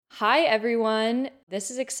Hi, everyone.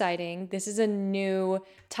 This is exciting. This is a new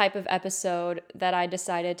type of episode that I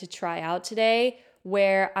decided to try out today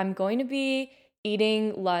where I'm going to be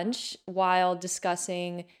eating lunch while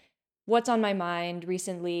discussing what's on my mind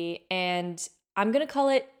recently, and I'm going to call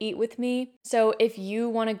it Eat With Me. So if you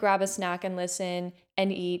want to grab a snack and listen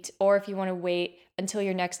and eat, or if you want to wait until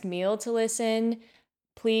your next meal to listen,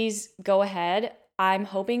 please go ahead. I'm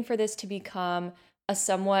hoping for this to become a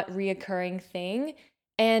somewhat reoccurring thing.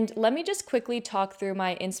 And let me just quickly talk through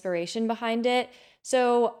my inspiration behind it.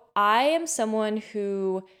 So, I am someone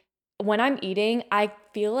who, when I'm eating, I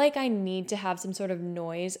feel like I need to have some sort of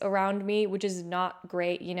noise around me, which is not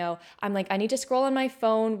great. I'm like, I need to scroll on my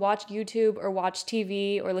phone, watch YouTube or watch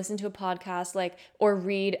TV or listen to a podcast, or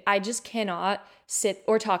read. I just cannot sit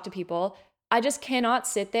or talk to people. I just cannot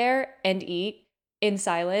sit there and eat in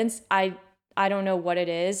silence. I don't know what it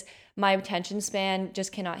is. My attention span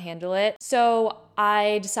just cannot handle it. So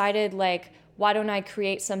I decided, why don't I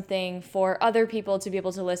create something for other people to be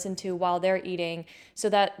able to listen to while they're eating so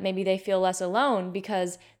that maybe they feel less alone?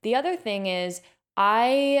 Because the other thing is,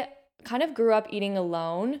 I kind of grew up eating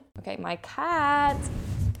alone. Okay, my cat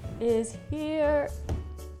is here.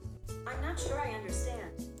 I'm not sure I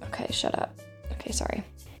understand. Okay, shut up. Okay, sorry.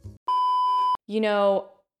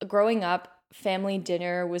 Growing up, family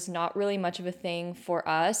dinner was not really much of a thing for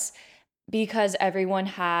us because everyone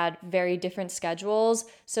had very different schedules.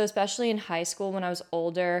 So especially in high school when I was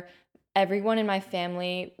older, everyone in my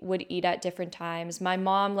family would eat at different times. My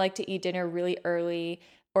mom liked to eat dinner really early,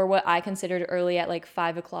 or what I considered early, at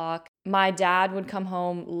 5 o'clock. My dad would come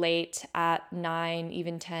home late at 9,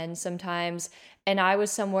 even 10 sometimes. And I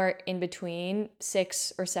was somewhere in between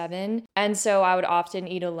 6 or 7. And so I would often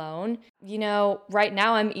eat alone. Right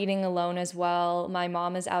now I'm eating alone as well. My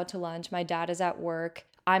mom is out to lunch. My dad is at work.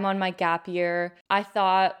 I'm on my gap year. I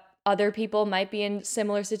thought other people might be in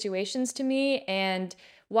similar situations to me. And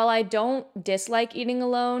while I don't dislike eating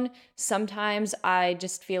alone, sometimes I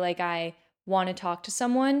just feel like I want to talk to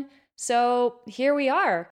someone. So here we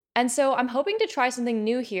are. And so I'm hoping to try something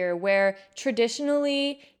new here where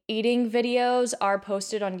traditionally eating videos are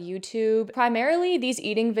posted on YouTube. Primarily, these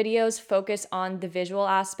eating videos focus on the visual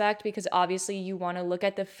aspect because obviously you want to look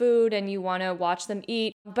at the food and you want to watch them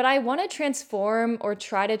eat. But I want to transform or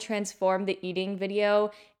try to transform the eating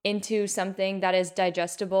video into something that is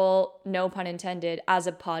digestible, no pun intended, as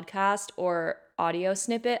a podcast or audio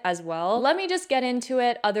snippet as well. Let me just get into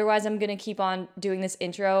it. Otherwise, I'm going to keep on doing this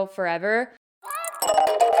intro forever.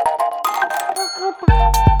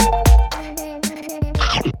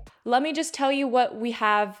 Let me just tell you what we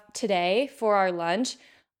have today for our lunch.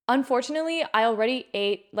 Unfortunately, I already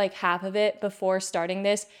ate half of it before starting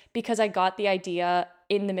this because I got the idea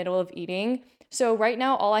in the middle of eating. So right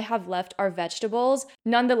now, all I have left are vegetables.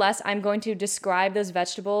 Nonetheless, I'm going to describe those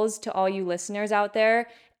vegetables to all you listeners out there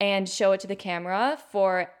and show it to the camera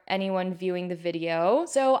for anyone viewing the video.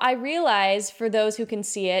 So I realize for those who can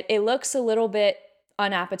see it, it looks a little bit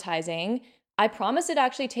unappetizing. I promise it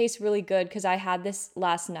actually tastes really good because I had this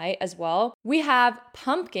last night as well. We have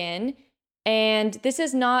pumpkin, and this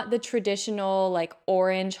is not the traditional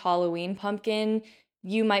orange Halloween pumpkin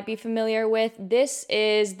you might be familiar with. This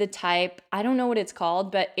is the type, I don't know what it's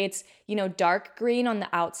called, but it's, dark green on the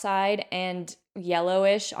outside and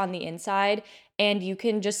yellowish on the inside, and you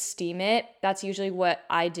can just steam it. That's usually what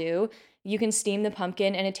I do. You can steam the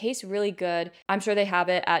pumpkin and it tastes really good. I'm sure they have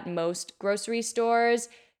it at most grocery stores.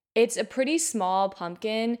 It's a pretty small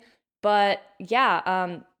pumpkin, but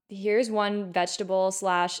yeah, here's one vegetable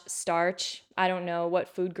 / starch. I don't know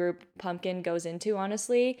what food group pumpkin goes into,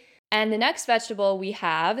 honestly. And the next vegetable we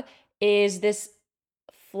have is this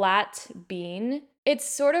flat bean. It's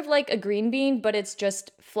sort of like a green bean, but it's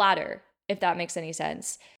just flatter, if that makes any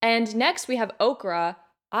sense. And next we have okra.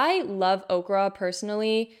 I love okra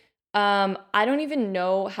personally. I don't even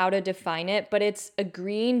know how to define it, but it's a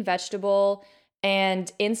green vegetable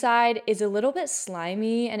and inside is a little bit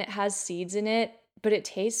slimy and it has seeds in it, but it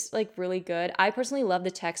tastes really good. I personally love the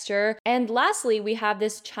texture. And lastly, we have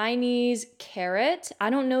this Chinese carrot. I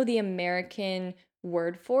don't know the American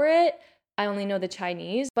word for it. I only know the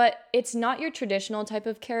Chinese, but it's not your traditional type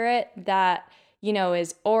of carrot that,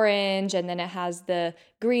 is orange and then it has the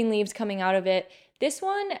green leaves coming out of it. This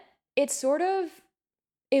one, it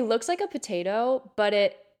looks like a potato, but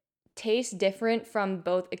it tastes different from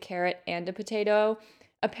both a carrot and a potato.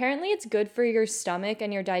 Apparently, it's good for your stomach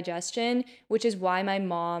and your digestion, which is why my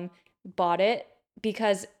mom bought it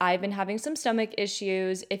because I've been having some stomach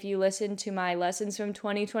issues. If you listen to my Lessons from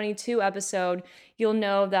 2022 episode, you'll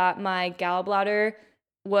know that my gallbladder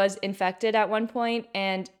was infected at one point,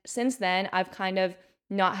 and since then, I've kind of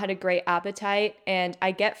not had a great appetite, and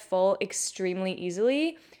I get full extremely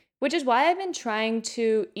easily, which is why I've been trying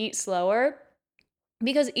to eat slower,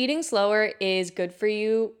 because eating slower is good for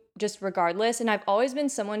you just regardless. And I've always been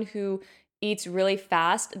someone who eats really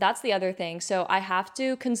fast. That's the other thing. So I have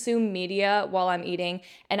to consume media while I'm eating,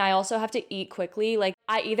 and I also have to eat quickly. Like,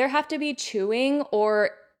 I either have to be chewing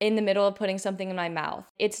or in the middle of putting something in my mouth.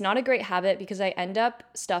 It's not a great habit because I end up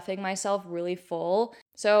stuffing myself really full.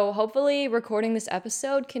 So hopefully recording this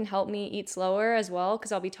episode can help me eat slower as well,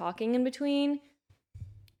 because I'll be talking in between.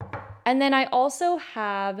 And then I also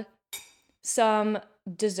have some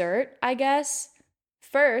dessert, I guess.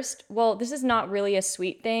 First, well, this is not really a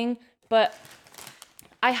sweet thing, but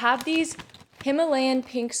I have these Himalayan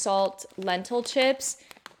pink salt lentil chips.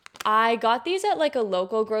 I got these at like a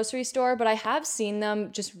local grocery store, but I have seen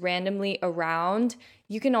them just randomly around.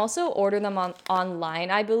 You can also order them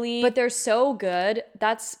online, I believe, but they're so good.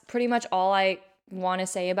 That's pretty much all I want to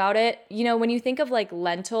say about it. You know, when you think of like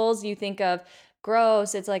lentils, you think of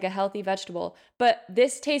gross, it's like a healthy vegetable, but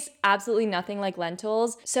this tastes absolutely nothing like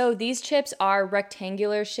lentils. So these chips are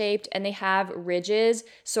rectangular shaped and they have ridges,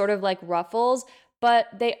 sort of like ruffles, but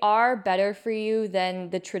they are better for you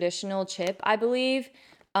than the traditional chip, I believe.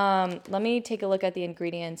 Let me take a look at the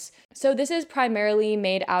ingredients. So this is primarily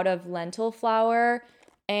made out of lentil flour,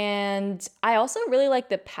 and I also really like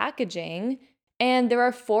the packaging, and there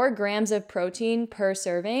are 4 grams of protein per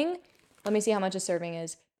serving. Let me see how much a serving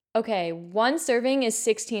is. Okay, 1 serving is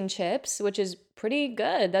 16 chips, which is pretty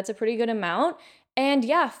good. That's a pretty good amount. And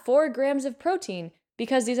yeah, 4 grams of protein,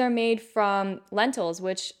 because these are made from lentils,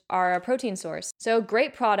 which are a protein source. So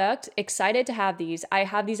great product. Excited to have these. I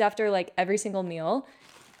have these after like every single meal.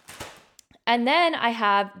 And then I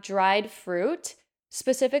have dried fruit,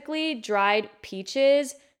 specifically dried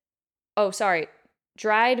peaches. Oh, sorry,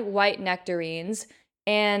 dried white nectarines.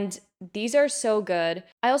 And these are so good.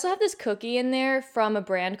 I also have this cookie in there from a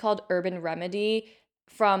brand called Urban Remedy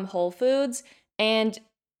from Whole Foods. And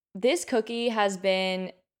this cookie has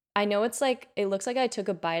been, I know it's like, it looks like I took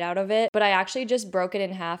a bite out of it, but I actually just broke it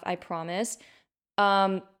in half, I promise.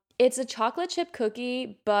 It's a chocolate chip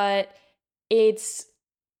cookie, but it's,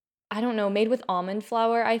 I don't know, made with almond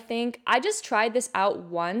flour, I think. I just tried this out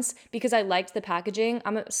once because I liked the packaging.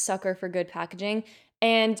 I'm a sucker for good packaging,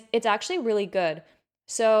 and it's actually really good.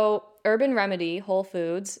 So, Urban Remedy, Whole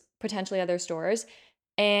Foods, potentially other stores,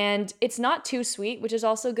 and it's not too sweet, which is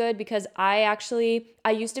also good because I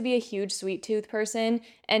used to be a huge sweet tooth person,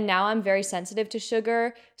 and now I'm very sensitive to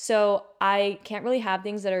sugar, so I can't really have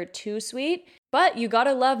things that are too sweet. But you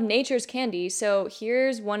gotta love nature's candy. So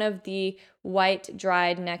here's one of the white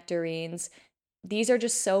dried nectarines. These are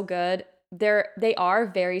just so good. They are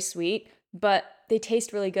very sweet, but they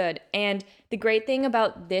taste really good. And the great thing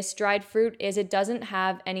about this dried fruit is it doesn't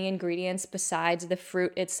have any ingredients besides the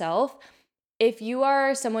fruit itself. If you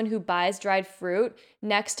are someone who buys dried fruit,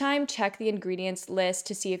 next time check the ingredients list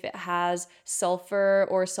to see if it has sulfur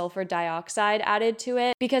or sulfur dioxide added to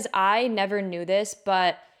it, because I never knew this,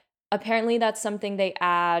 but apparently that's something they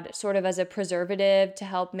add sort of as a preservative to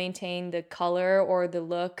help maintain the color or the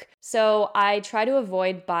look. So I try to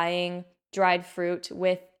avoid buying dried fruit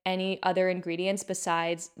with any other ingredients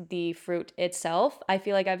besides the fruit itself. I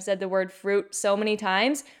feel like I've said the word fruit so many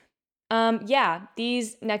times. Yeah,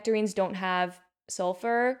 these nectarines don't have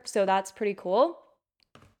sulfur, so that's pretty cool.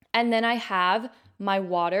 And then I have my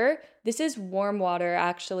water. This is warm water,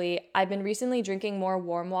 actually. I've been recently drinking more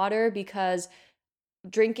warm water because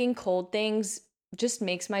drinking cold things just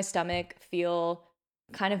makes my stomach feel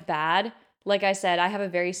kind of bad. Like I said, I have a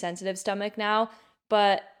very sensitive stomach now,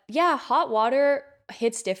 but yeah, hot water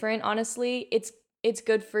hits different, honestly. It's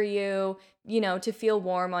good for you, to feel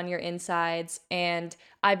warm on your insides, and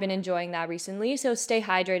I've been enjoying that recently. So stay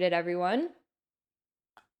hydrated, everyone.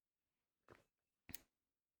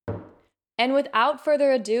 And without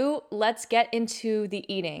further ado, let's get into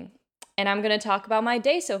the eating. And I'm going to talk about my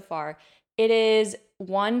day so far. It is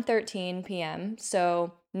 1:13 p.m.,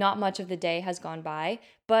 so not much of the day has gone by,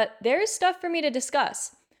 but there is stuff for me to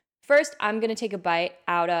discuss. First, I'm going to take a bite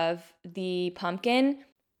out of the pumpkin.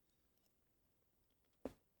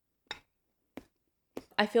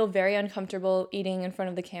 I feel very uncomfortable eating in front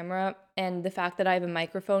of the camera, and the fact that I have a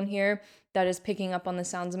microphone here that is picking up on the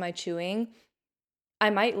sounds of my chewing,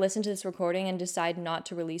 I might listen to this recording and decide not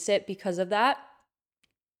to release it because of that.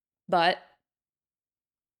 But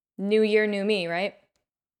new year, new me, right?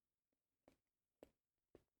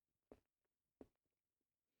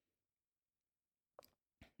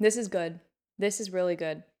 This is good. This is really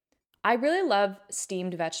good. I really love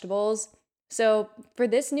steamed vegetables. So for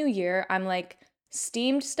this new year, I'm like,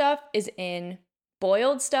 steamed stuff is in,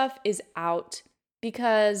 boiled stuff is out.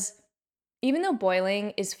 because even though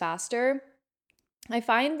boiling is faster, I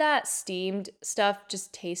find that steamed stuff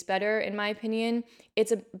just tastes better, in my opinion.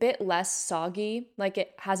 It's a bit less soggy, like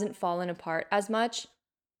it hasn't fallen apart as much.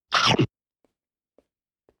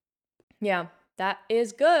 Yeah, that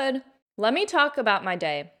is good. Let me talk about my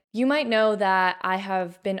day. You might know that I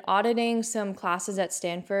have been auditing some classes at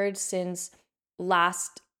Stanford since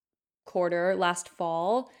last last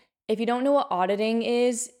fall. If you don't know what auditing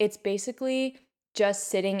is, it's basically just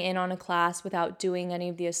sitting in on a class without doing any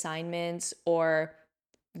of the assignments or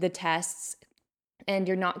the tests, and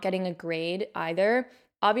you're not getting a grade either.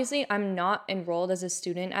 Obviously, I'm not enrolled as a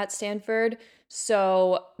student at Stanford,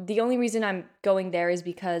 so the only reason I'm going there is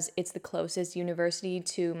because it's the closest university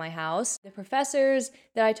to my house. The professors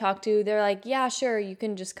that I talk to, they're like, yeah, sure, you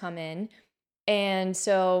can just come in. And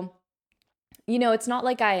so, it's not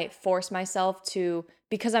like I force myself to,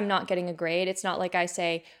 because I'm not getting a grade, it's not like I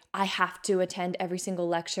say, I have to attend every single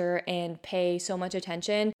lecture and pay so much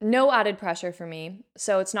attention. No added pressure for me.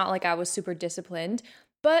 So it's not like I was super disciplined,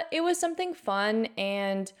 but it was something fun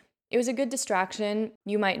and it was a good distraction.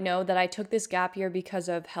 You might know that I took this gap year because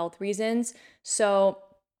of health reasons. So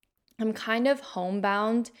I'm kind of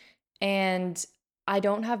homebound and I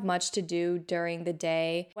don't have much to do during the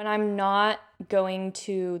day. When I'm not going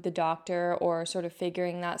to the doctor or sort of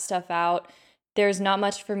figuring that stuff out, there's not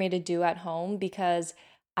much for me to do at home because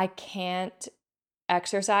I can't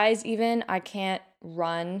exercise even. I can't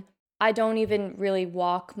run. I don't even really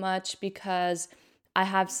walk much because I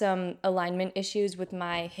have some alignment issues with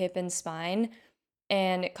my hip and spine,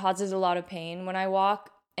 and it causes a lot of pain when I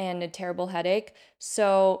walk and a terrible headache.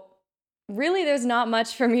 So really there's not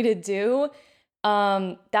much for me to do.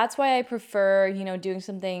 That's why I prefer, doing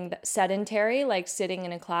something sedentary like sitting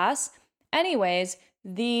in a class. Anyways,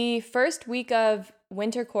 the first week of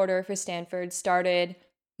winter quarter for Stanford started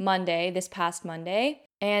this past Monday,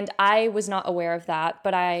 and I was not aware of that,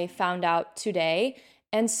 but I found out today.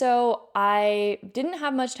 And so I didn't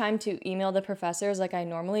have much time to email the professors like I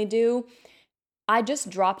normally do. I just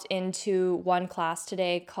dropped into one class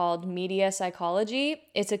today called Media Psychology.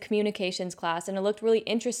 It's a communications class, and it looked really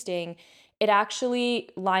interesting. It actually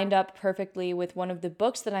lined up perfectly with one of the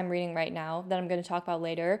books that I'm reading right now that I'm going to talk about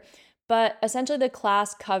later. But essentially, the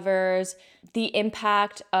class covers the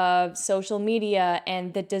impact of social media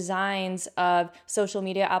and the designs of social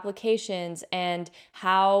media applications and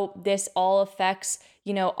how this all affects,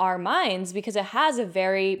 our minds, because it has a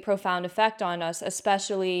very profound effect on us,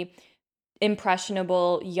 especially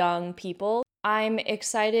impressionable young people. I'm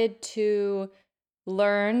excited to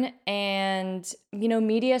learn and,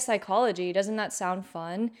 media psychology. Doesn't that sound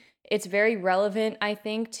fun? It's very relevant, I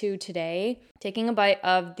think, to today. Taking a bite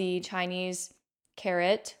of the Chinese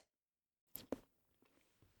carrot.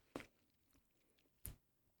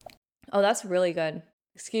 Oh, that's really good.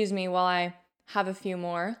 Excuse me while I have a few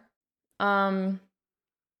more.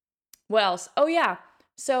 What else? Oh, yeah.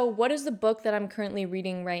 So, what is the book that I'm currently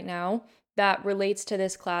reading right now that relates to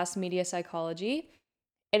this class, media psychology?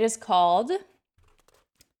 It is called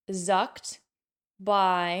Zucked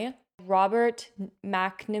by Robert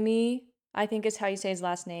McNamee, I think is how you say his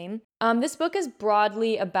last name. This book is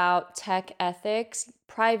broadly about tech ethics,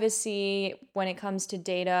 privacy when it comes to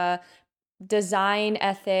data, design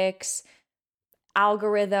ethics,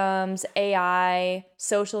 algorithms, AI,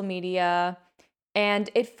 social media. And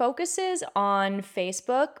it focuses on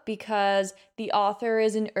Facebook because the author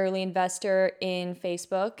is an early investor in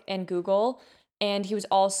Facebook and Google. And he was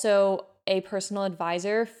also a personal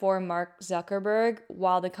advisor for Mark Zuckerberg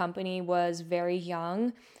while the company was very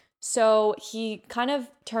young. So he kind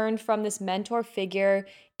of turned from this mentor figure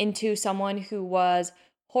into someone who was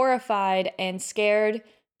horrified and scared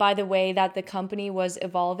by the way that the company was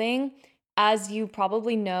evolving. As you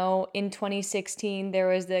probably know, in 2016, there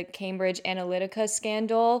was the Cambridge Analytica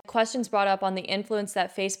scandal. Questions brought up on the influence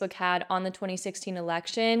that Facebook had on the 2016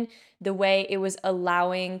 election, the way it was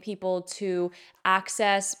allowing people to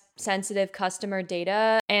access sensitive customer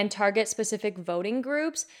data and target specific voting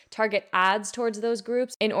groups, target ads towards those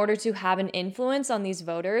groups in order to have an influence on these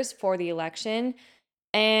voters for the election.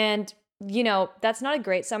 And, that's not a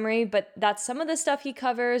great summary, but that's some of the stuff he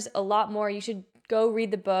covers, a lot more. You should go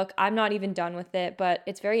read the book. I'm not even done with it, but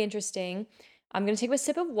it's very interesting. I'm going to take a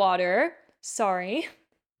sip of water. Sorry.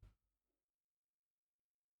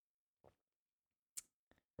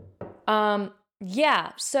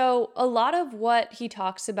 Yeah, so a lot of what he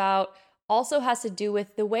talks about also has to do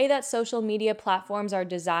with the way that social media platforms are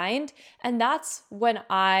designed. And that's when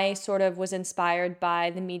I sort of was inspired by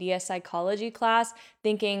the media psychology class,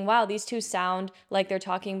 thinking, wow, these two sound like they're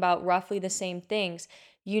talking about roughly the same things.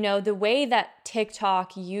 The way that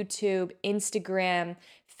TikTok, YouTube, Instagram,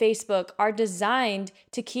 Facebook are designed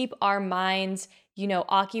to keep our minds,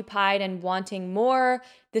 occupied and wanting more.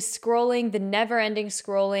 The scrolling, the never ending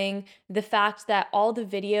scrolling, the fact that all the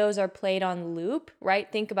videos are played on loop, right?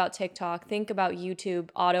 Think about TikTok, think about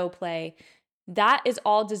YouTube, autoplay. That is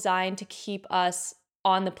all designed to keep us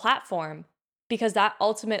on the platform because that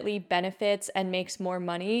ultimately benefits and makes more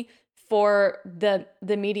money for the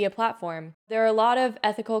media platform. There are a lot of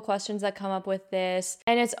ethical questions that come up with this,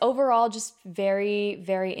 and it's overall just very,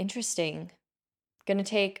 very interesting. Gonna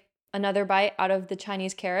take another bite out of the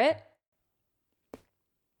Chinese carrot.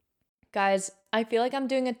 Guys, I feel like I'm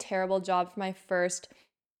doing a terrible job for my first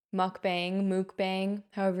mukbang,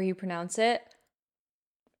 however you pronounce it.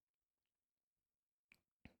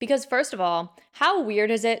 Because first of all, how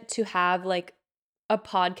weird is it to have like a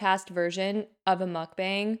podcast version of a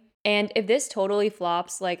mukbang? And if this totally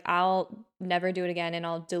flops, like I'll never do it again and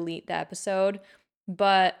I'll delete the episode.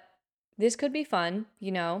 But this could be fun,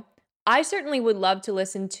 I certainly would love to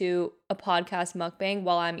listen to a podcast mukbang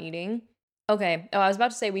while I'm eating. Okay. Oh, I was about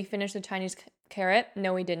to say we finished the Chinese carrot.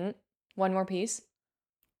 No, we didn't. One more piece.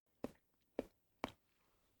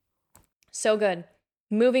 So good.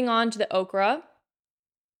 Moving on to the okra.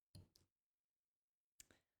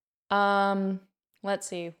 Let's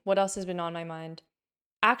see. What else has been on my mind?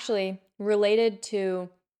 Actually, related to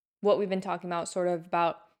what we've been talking about, sort of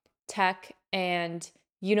about tech, and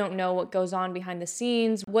you don't know what goes on behind the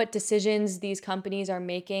scenes, what decisions these companies are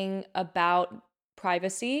making about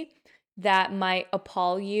privacy that might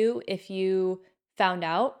appall you if you found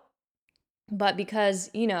out. But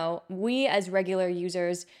because, we as regular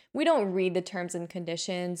users, we don't read the terms and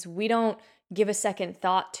conditions, we don't give a second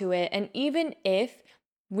thought to it. And even if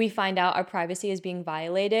we find out our privacy is being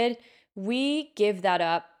violated, we give that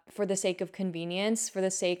up for the sake of convenience, for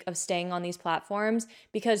the sake of staying on these platforms,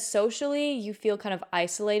 because socially you feel kind of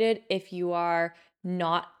isolated if you are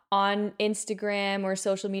not on Instagram or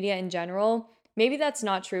social media in general. Maybe that's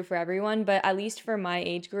not true for everyone, but at least for my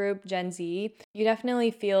age group, Gen Z, you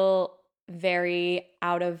definitely feel very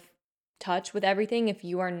out of touch with everything if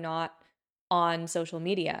you are not on social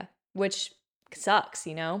media, which sucks,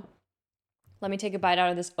 Let me take a bite out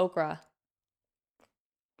of this okra.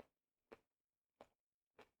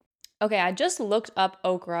 Okay, I just looked up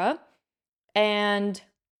okra, and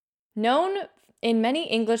known in many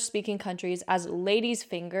English-speaking countries as lady's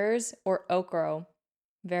fingers or okra,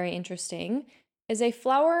 very interesting, is a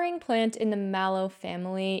flowering plant in the mallow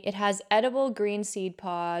family. It has edible green seed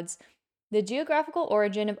pods. The geographical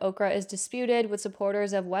origin of okra is disputed, with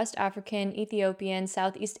supporters of West African, Ethiopian,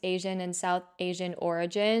 Southeast Asian, and South Asian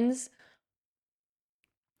origins.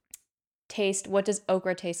 Taste. What does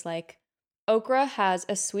okra taste like? Okra has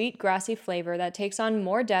a sweet, grassy flavor that takes on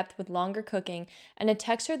more depth with longer cooking and a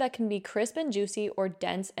texture that can be crisp and juicy or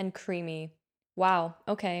dense and creamy. Wow,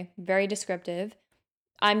 okay, very descriptive.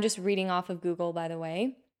 I'm just reading off of Google, by the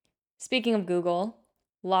way. Speaking of Google,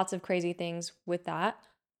 lots of crazy things with that.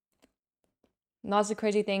 Lots of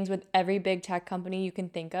crazy things with every big tech company you can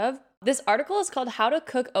think of. This article is called How to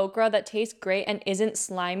Cook Okra That Tastes Great and Isn't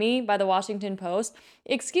Slimy by the Washington Post.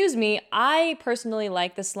 Excuse me, I personally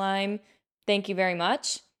like the slime. Thank you very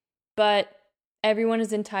much. But everyone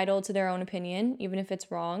is entitled to their own opinion, even if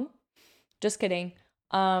it's wrong. Just kidding.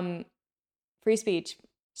 Free speech.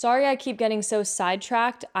 Sorry I keep getting so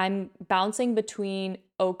sidetracked. I'm bouncing between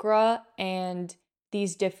okra and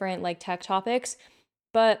these different tech topics.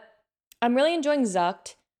 But I'm really enjoying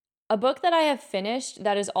Zucked, a book that I have finished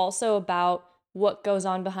that is also about what goes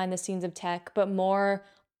on behind the scenes of tech, but more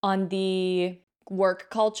on the work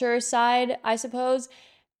culture side, I suppose.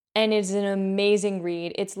 And it's an amazing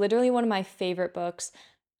read. It's literally one of my favorite books.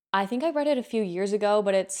 I think I read it a few years ago,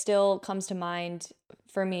 but it still comes to mind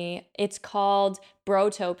for me. It's called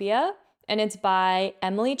Brotopia, and it's by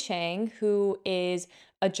Emily Chang, who is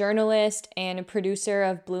a journalist and a producer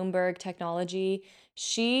of Bloomberg Technology.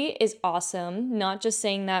 She is awesome, not just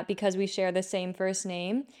saying that because we share the same first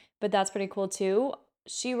name, but that's pretty cool too.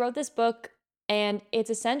 She wrote this book and it's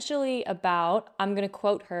essentially about, I'm going to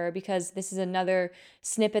quote her because this is another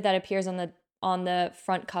snippet that appears on the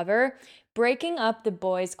front cover, breaking up the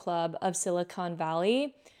boys club of Silicon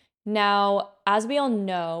Valley. Now, as we all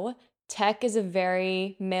know, tech is a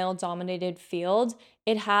very male-dominated field.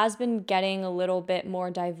 It has been getting a little bit more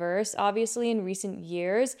diverse, obviously, in recent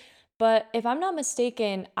years. But if I'm not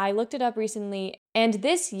mistaken, I looked it up recently, and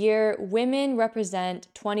this year, women represent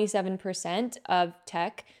 27% of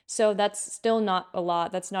tech. So that's still not a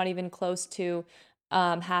lot. That's not even close to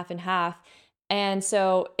half and half. And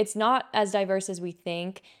so it's not as diverse as we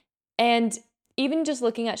think. And even just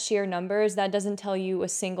looking at sheer numbers, that doesn't tell you a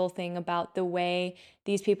single thing about the way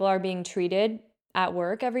these people are being treated at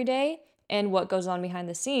work every day and what goes on behind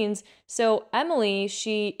the scenes. So Emily,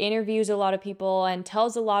 she interviews a lot of people and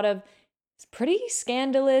tells a lot of pretty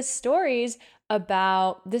scandalous stories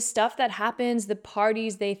about the stuff that happens, the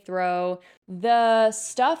parties they throw, the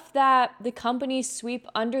stuff that the companies sweep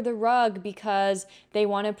under the rug because they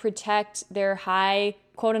want to protect their high,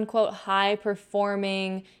 quote unquote, high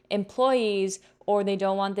performing employees, or they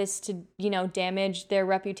don't want this to, damage their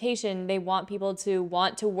reputation. They want people to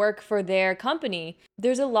want to work for their company.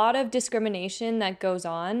 There's a lot of discrimination that goes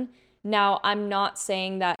on. Now, I'm not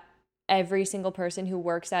saying that every single person who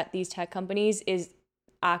works at these tech companies is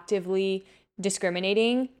actively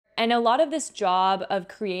discriminating. And a lot of this job of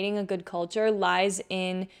creating a good culture lies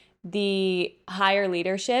in the higher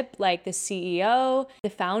leadership, like the CEO, the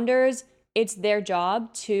founders. It's their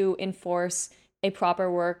job to enforce a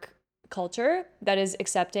proper work culture that is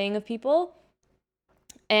accepting of people.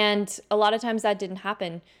 And a lot of times that didn't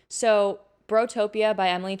happen. So, Brotopia by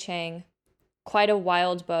Emily Chang, quite a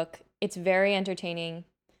wild book. It's very entertaining.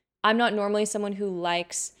 I'm not normally someone who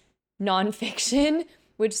likes nonfiction,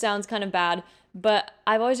 which sounds kind of bad, but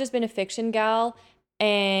I've always just been a fiction gal.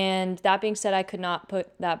 And that being said, I could not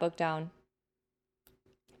put that book down.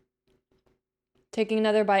 Taking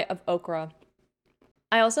another bite of okra.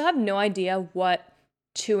 I also have no idea what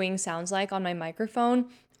chewing sounds like on my microphone.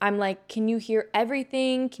 I'm like, can you hear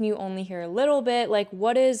everything? Can you only hear a little bit? Like,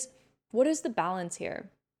 what is the balance here?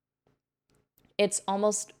 It's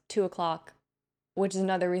almost 2:00, which is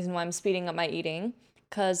another reason why I'm speeding up my eating,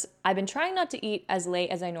 because I've been trying not to eat as late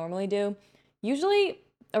as I normally do. Usually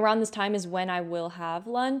around this time is when I will have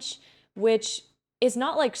lunch, which is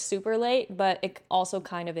not like super late, but it also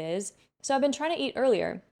kind of is. So I've been trying to eat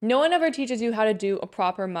earlier. No one ever teaches you how to do a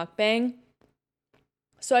proper mukbang.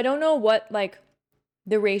 So I don't know what like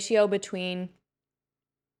the ratio between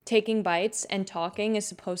taking bites and talking is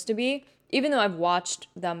supposed to be, even though I've watched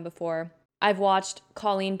them before. I've watched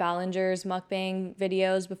Colleen Ballinger's mukbang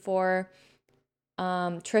videos before,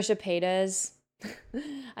 Trisha Paytas.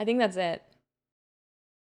 I think that's it.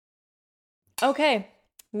 Okay,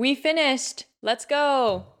 we finished. Let's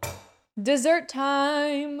go. Dessert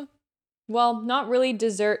time. Well, not really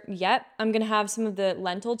dessert yet. I'm going to have some of the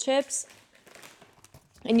lentil chips.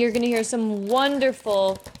 And you're going to hear some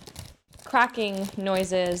wonderful cracking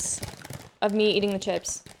noises of me eating the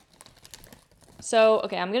chips. So,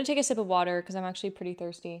 okay, I'm going to take a sip of water because I'm actually pretty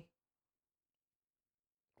thirsty.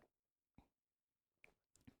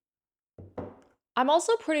 I'm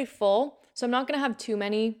also pretty full, so I'm not going to have too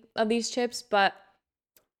many of these chips, but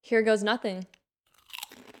here goes nothing.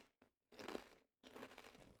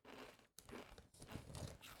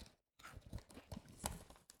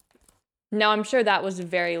 Now, I'm sure that was a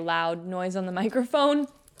very loud noise on the microphone.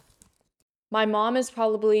 My mom is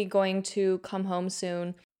probably going to come home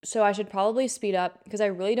soon, so I should probably speed up because I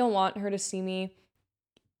really don't want her to see me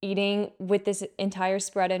eating with this entire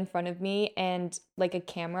spread in front of me and like a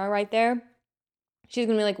camera right there. She's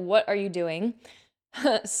gonna be like, what are you doing?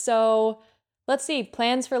 So let's see,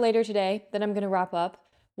 plans for later today that I'm gonna wrap up.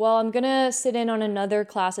 Well, I'm gonna sit in on another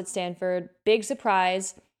class at Stanford. Big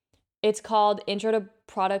surprise. It's called Intro to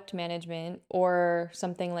Product Management or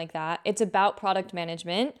something like that. It's about product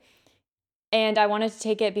management. And I wanted to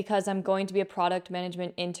take it because I'm going to be a product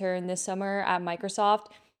management intern this summer at Microsoft.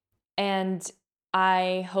 And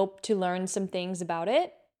I hope to learn some things about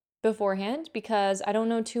it beforehand because I don't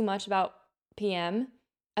know too much about PM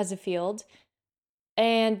as a field.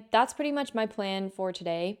 And that's pretty much my plan for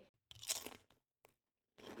today.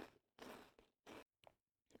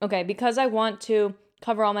 Okay, because I want to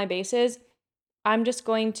cover all my bases, I'm just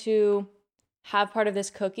going to have part of this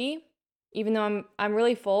cookie, even though I'm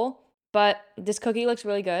really full, but this cookie looks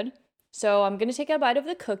really good. So I'm going to take a bite of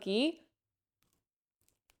the cookie.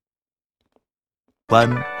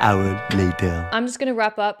 1 hour later. I'm just going to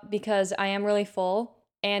wrap up because I am really full.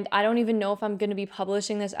 And I don't even know if I'm going to be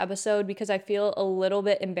publishing this episode because I feel a little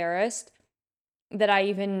bit embarrassed that I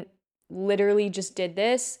even literally just did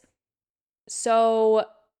this. So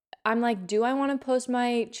I'm like, do I want to post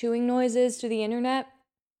my chewing noises to the internet?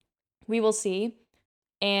 We will see.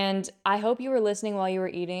 And I hope you were listening while you were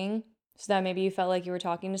eating so that maybe you felt like you were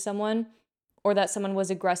talking to someone or that someone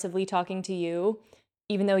was aggressively talking to you,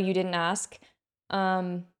 even though you didn't ask.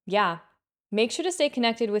 Yeah, make sure to stay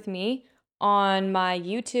connected with me on my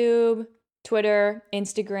YouTube, Twitter,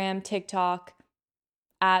 Instagram, TikTok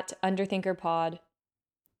at UnderthinkerPod.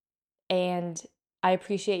 And I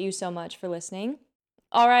appreciate you so much for listening.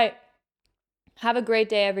 All right. Have a great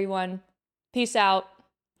day, everyone. Peace out.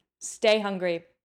 Stay hungry.